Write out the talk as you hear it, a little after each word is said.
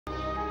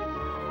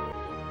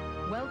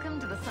Welcome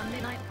to the Sunday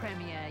night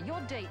premiere,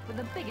 your date with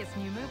the biggest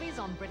new movies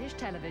on British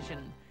television.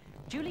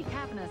 Julie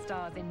Kavner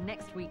stars in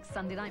next week's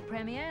Sunday night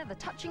premiere, the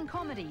touching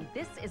comedy,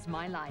 This Is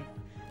My Life.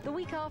 The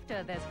week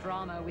after, there's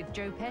drama with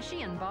Joe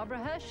Pesci and Barbara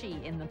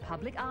Hershey in The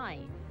Public Eye.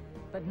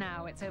 But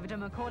now it's over to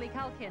Macaulay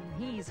Culkin.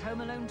 He's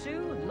Home Alone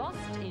 2,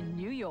 Lost in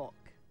New York.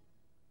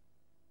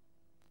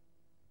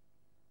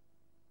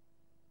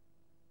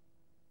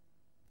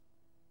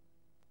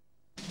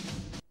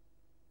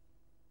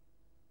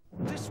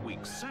 This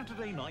week's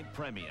Saturday night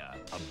premiere,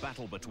 a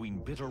battle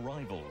betteen bitter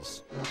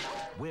rivals,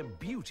 where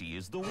beauty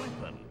is the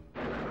weapon.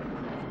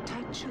 A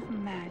touch of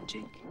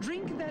magic.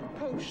 Drink that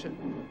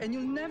potion, and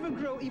you'll never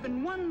grow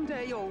even one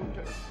day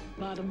older.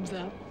 Bottoms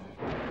up.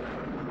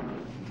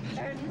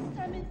 And this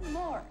time it's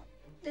more.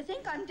 They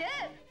think I'm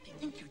dead. They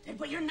think you're dead,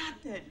 but you're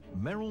not dead.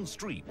 Meryl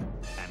Streep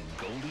and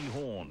Goldie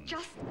Hawn.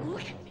 Just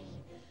look at me.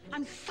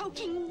 I'm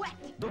soaking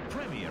wet. The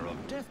premiere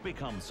of Death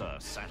Becomes Her,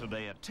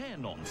 Saturday at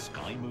 10 on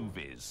Sky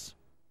Movies.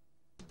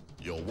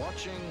 You're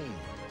watching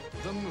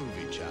the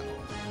Movie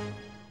Channel.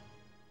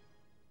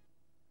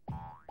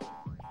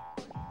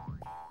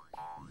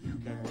 You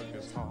can work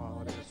as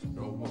hard as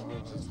no one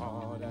works as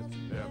hard as,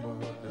 never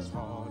worked as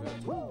hard as,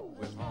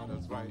 as hard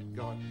as right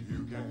God.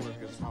 You can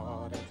work as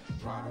hard as,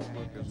 try to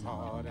work as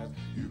hard as,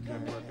 you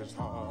can work as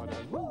hard as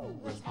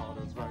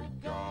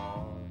right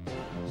God.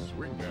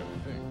 Swing that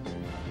thing.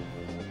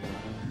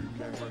 You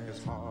can work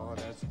as hard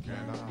as,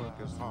 cannot work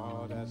as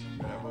hard as,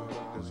 never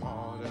work as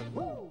hard as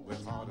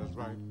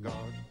right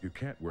God. You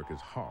can't work as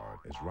hard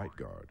as right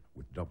guard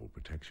with double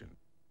protection.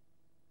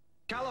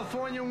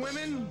 California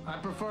women, I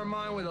prefer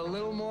mine with a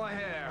little more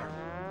hair.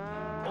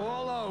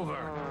 All over.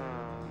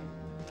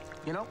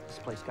 You know, this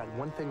place got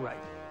one thing right.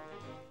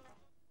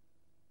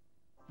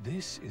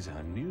 This is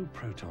our new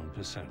Proton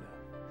Persona.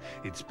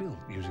 It's built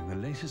using the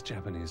latest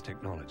Japanese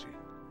technology.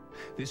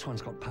 This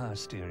one's got power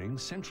steering,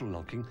 central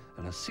locking,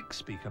 and a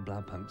 6-speaker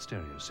Blaupunkt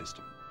stereo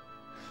system.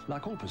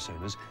 Like all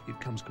Personas, it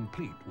comes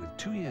complete with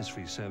 2 years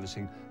free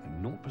servicing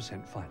and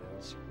 0%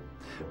 finance.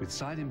 With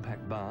side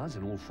impact bars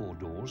in all 4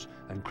 doors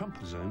and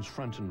crumple zones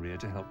front and rear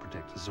to help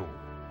protect us all.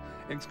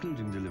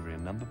 Excluding delivery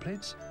and number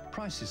plates,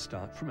 prices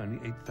start from only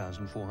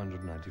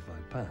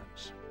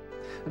 £8,495.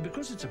 And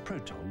because it's a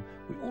Proton,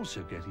 we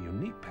also get a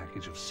unique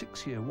package of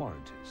 6-year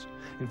warranties.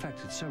 In fact,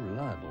 it's so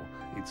reliable,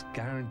 it's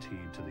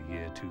guaranteed to the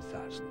year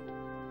 2000.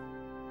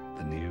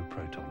 The new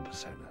Proton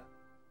Persona.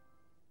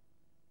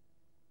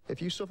 If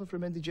you suffer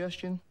from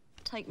indigestion,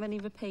 take many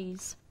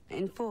Rapis.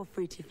 In 4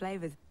 fruity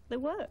flavours. They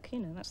work, you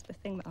know, that's the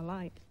thing that I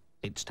like.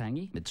 It's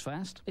tangy, it's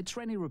fast, it's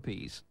Rennie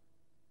Rapis.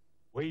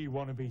 We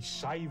want to be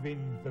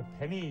saving the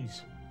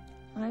pennies.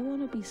 I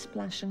want to be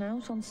splashing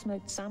out on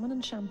smoked salmon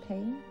and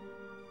champagne.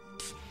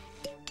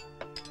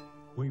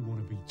 We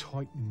want to be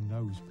tightening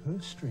those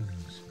purse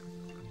strings.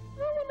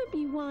 I want to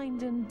be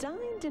wined and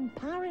dined in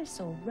Paris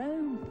or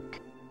Rome.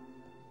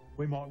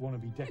 We might want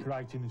to be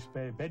decorating the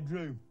spare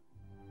bedroom.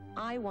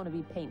 I want to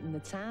be painting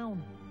the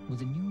town. With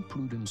a new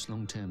Prudence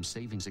long-term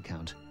savings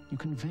account, you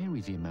can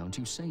vary the amount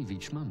you save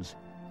each month,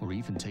 or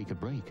even take a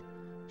break,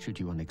 should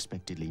you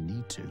unexpectedly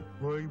need to.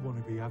 We want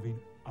to be having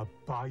a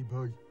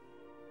baby.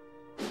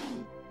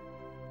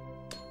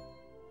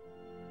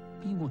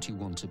 Be what you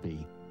want to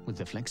be, with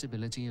the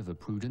flexibility of a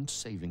prudent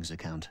savings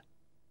account.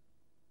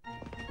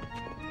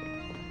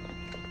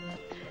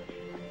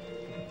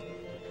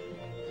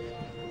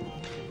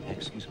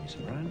 Excuse me, Sir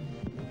Brian.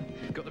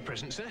 Got the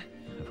present, sir?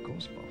 Of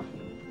course, Bob.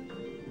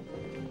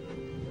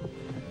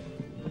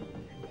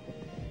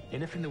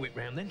 Enough in the whip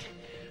round, then?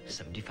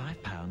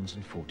 £75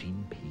 and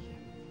 14p.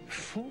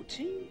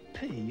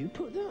 14p? You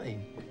put that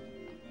in?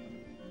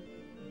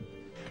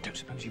 Don't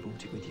suppose you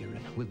bought it with your...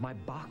 With my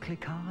Barclay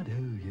card?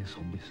 Oh, yes,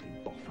 obviously.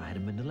 Boff, I had a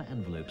manila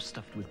envelope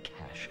stuffed with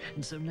cash,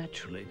 and so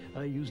naturally,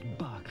 I used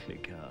Barclay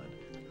card.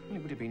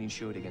 It would have been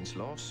insured against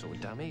loss or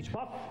damage.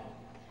 Boff!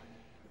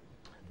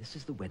 This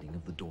is the wedding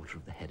of the daughter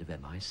of the head of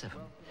MI7.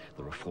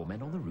 There are 4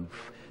 men on the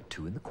roof,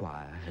 2 in the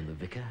choir, and the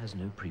vicar has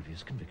no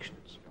previous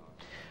convictions.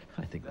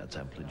 I think that's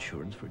ample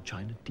insurance for a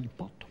china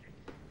teapot.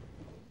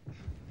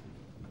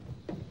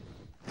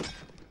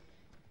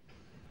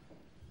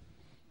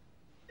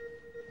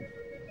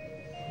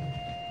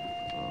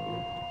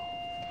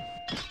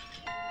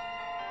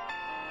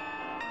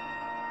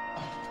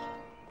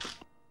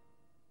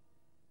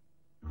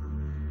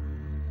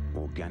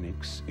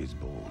 Organics is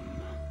born.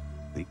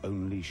 The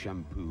only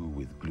shampoo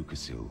with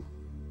glucosil,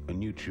 a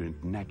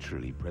nutrient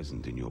naturally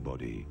present in your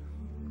body,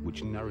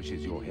 which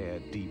nourishes your hair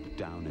deep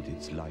down at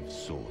its life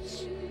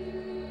source,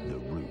 the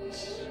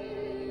roots.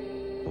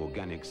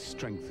 Organics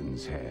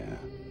strengthens hair,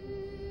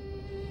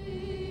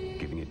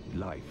 giving it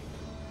life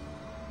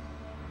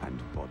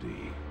and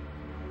body.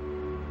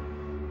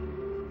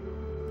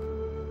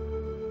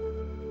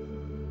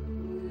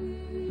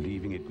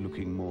 Leaving it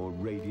looking more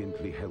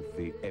radiantly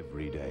healthy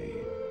every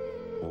day.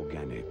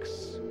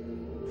 Organics.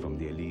 From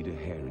the Alida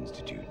Hair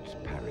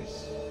Institute,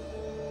 Paris.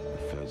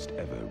 The first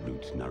ever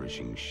root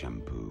nourishing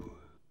shampoo.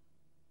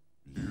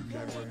 You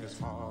can work as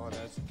hard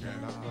as,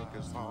 cannot work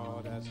as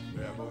hard as,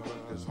 never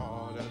work as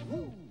hard as,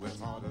 with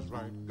hard as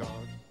right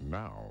guard.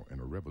 Now in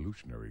a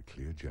revolutionary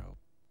clear gel.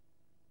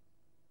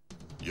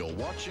 You're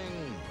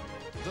watching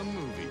the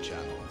Movie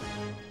Channel.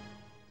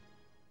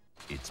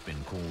 It's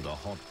been called a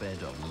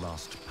hotbed of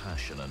lust,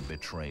 passion, and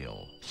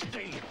betrayal.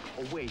 Stay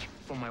away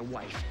from my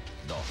wife.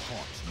 The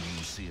hot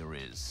new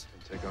series.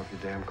 Take off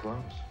your damn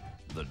clothes.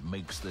 That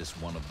makes this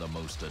one of the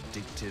most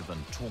addictive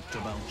and talked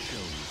about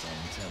shows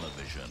on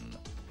television.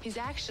 He's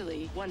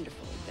actually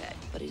wonderful in bed,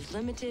 but he's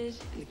limited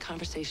in the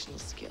conversational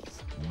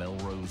skills.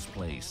 Melrose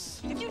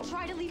Place. If you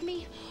try to leave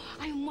me,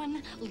 I'm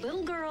one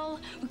little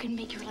girl who can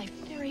make your life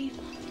very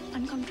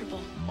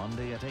uncomfortable.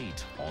 Monday at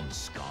 8 on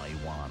Sky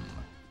One.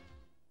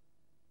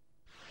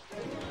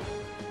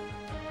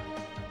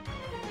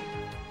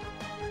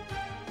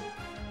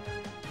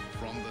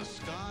 From the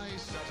Sky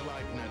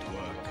Satellite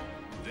Network,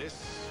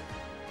 this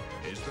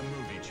is the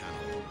Movie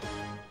Channel.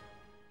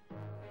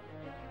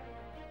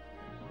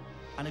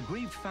 An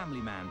aggrieved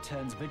family man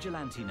turns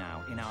vigilante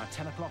now in our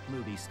 10 o'clock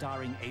movie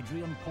starring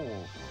Adrian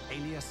Paul,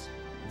 alias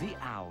The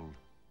Owl.